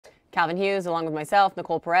Calvin Hughes, along with myself,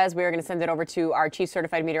 Nicole Perez. We are going to send it over to our Chief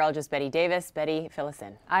Certified Meteorologist, Betty Davis. Betty, fill us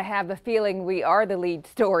in. I have the feeling we are the lead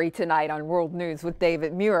story tonight on World News with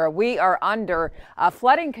David Muir. We are under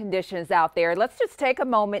flooding conditions out there. Let's just take a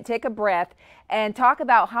moment, take a breath, and talk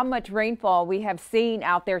about how much rainfall we have seen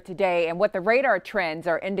out there today and what the radar trends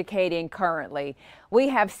are indicating currently. We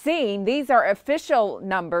have seen, these are official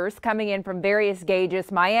numbers coming in from various gauges.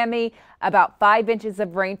 Miami, about 5 inches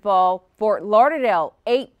of rainfall. Fort Lauderdale,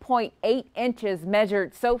 8.8 inches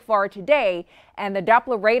measured so far today. And the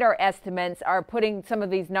Doppler radar estimates are putting some of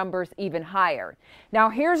these numbers even higher. Now,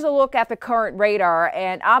 here's a look at the current radar.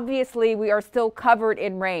 And obviously, we are still covered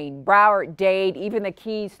in rain. Broward, Dade, even the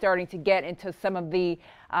Keys starting to get into some of the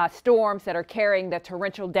storms that are carrying the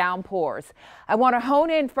torrential downpours. I want to hone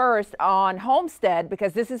in first on Homestead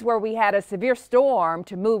because this is where we had a severe storm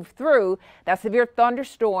to move through. That severe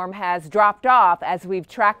thunderstorm has dropped off as we've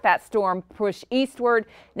tracked that storm push eastward.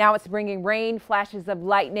 Now it's bringing rain, flashes of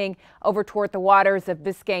lightning over toward the waters of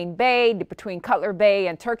Biscayne Bay between Cutler Bay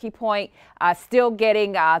and Turkey Point. Still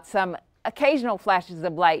getting some occasional flashes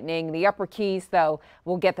of lightning. The upper Keys, though,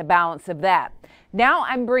 will get the balance of that. Now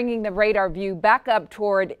I'm bringing the radar view back up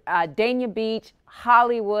toward Dania Beach,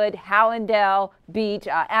 Hollywood, Hallandale Beach,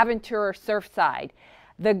 Aventura, Surfside.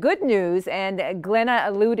 The good news, and Glenna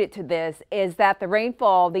alluded to this, is that the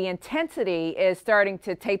rainfall, the intensity is starting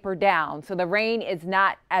to taper down. So the rain is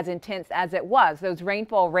not as intense as it was. Those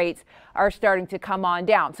rainfall rates are starting to come on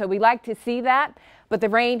down. So we like to see that, but the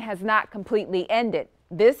rain has not completely ended.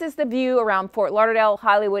 This is the view around Fort Lauderdale,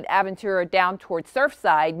 Hollywood, Aventura, down towards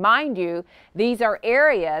Surfside. Mind you, these are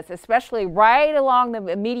areas, especially right along the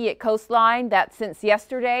immediate coastline, that since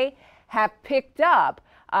yesterday have picked up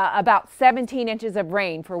about 17 inches of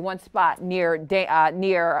rain for one spot near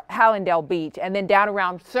Hallandale Beach, and then down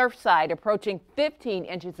around Surfside approaching 15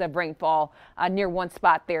 inches of rainfall near one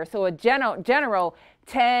spot there. So a general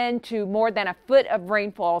 10 to more than a foot of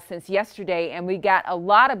rainfall since yesterday, and we got a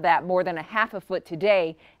lot of that, more than a half a foot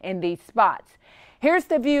today in these spots. Here's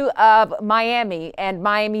the view of Miami and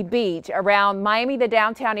Miami Beach. Around Miami, the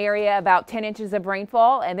downtown area, about 10 inches of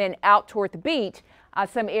rainfall, and then out toward the beach,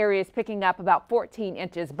 some areas picking up about 14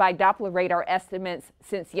 inches by Doppler radar estimates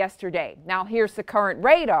since yesterday. Now here's the current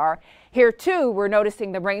radar. Here too, we're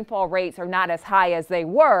noticing the rainfall rates are not as high as they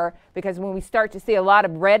were, because when we start to see a lot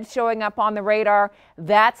of red showing up on the radar,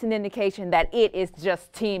 that's an indication that it is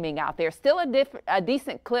just teeming out there. Still a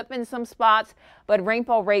decent clip in some spots, but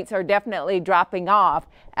rainfall rates are definitely dropping off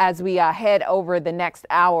as we head over the next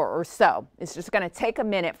hour or so. It's just going to take a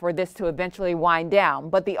minute for this to eventually wind down,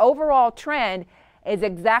 but the overall trend is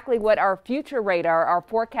exactly what our future radar, our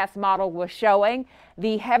forecast model, was showing.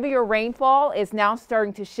 The heavier rainfall is now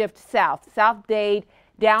starting to shift south, South Dade,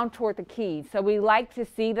 down toward the Keys. So we like to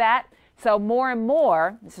see that. So more and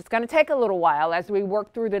more, this is going to take a little while as we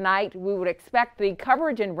work through the night. We would expect the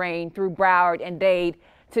coverage and rain through Broward and Dade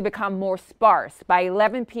to become more sparse. By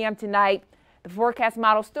 11 p.m. tonight, the forecast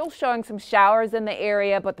model still showing some showers in the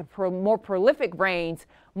area, but the more prolific rains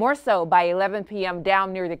more so by 11 p.m.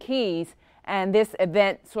 down near the Keys. And this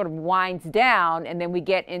event sort of winds down, and then we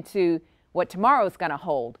get into what tomorrow is going to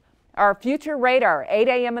hold. Our future radar, 8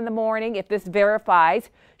 a.m. in the morning, if this verifies,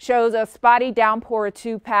 shows a spotty downpour or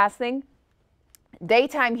two passing.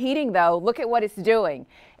 Daytime heating, though, look at what it's doing.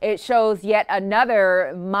 It shows yet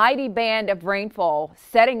another mighty band of rainfall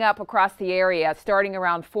setting up across the area starting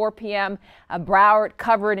around 4 p.m. Broward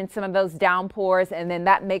covered in some of those downpours, and then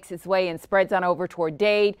that makes its way and spreads on over toward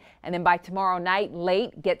Dade, and then by tomorrow night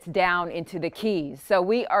late gets down into the Keys. So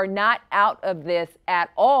we are not out of this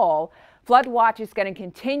at all. Flood watch is going to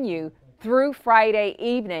continue through Friday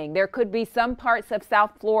evening. There could be some parts of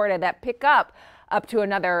South Florida that pick up to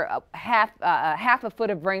another half a foot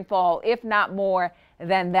of rainfall, if not more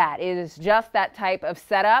than that. It is just that type of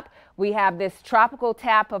setup. We have this tropical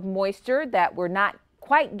tap of moisture that we're not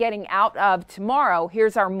quite getting out of tomorrow.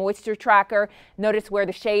 Here's our moisture tracker. Notice where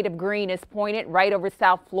the shade of green is pointed, right over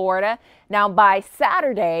South Florida. Now by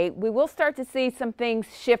Saturday, we will start to see some things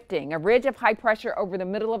shifting. A ridge of high pressure over the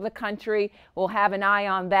middle of the country. We'll have an eye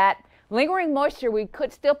on that. Lingering moisture, we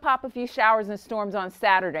could still pop a few showers and storms on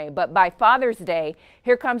Saturday, but by Father's Day,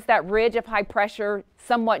 here comes that ridge of high pressure,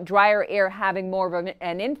 somewhat drier air having more of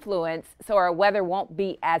an influence, so our weather won't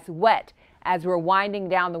be as wet as we're winding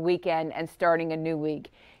down the weekend and starting a new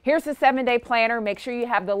week. Here's the 7-day planner. Make sure you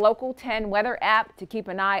have the Local 10 weather app to keep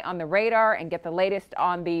an eye on the radar and get the latest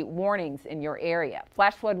on the warnings in your area.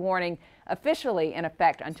 Flash flood warning officially in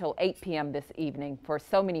effect until 8 p.m. this evening for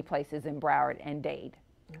so many places in Broward and Dade.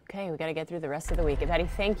 Okay, we got to get through the rest of the week. Betty,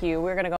 thank you. We're going to go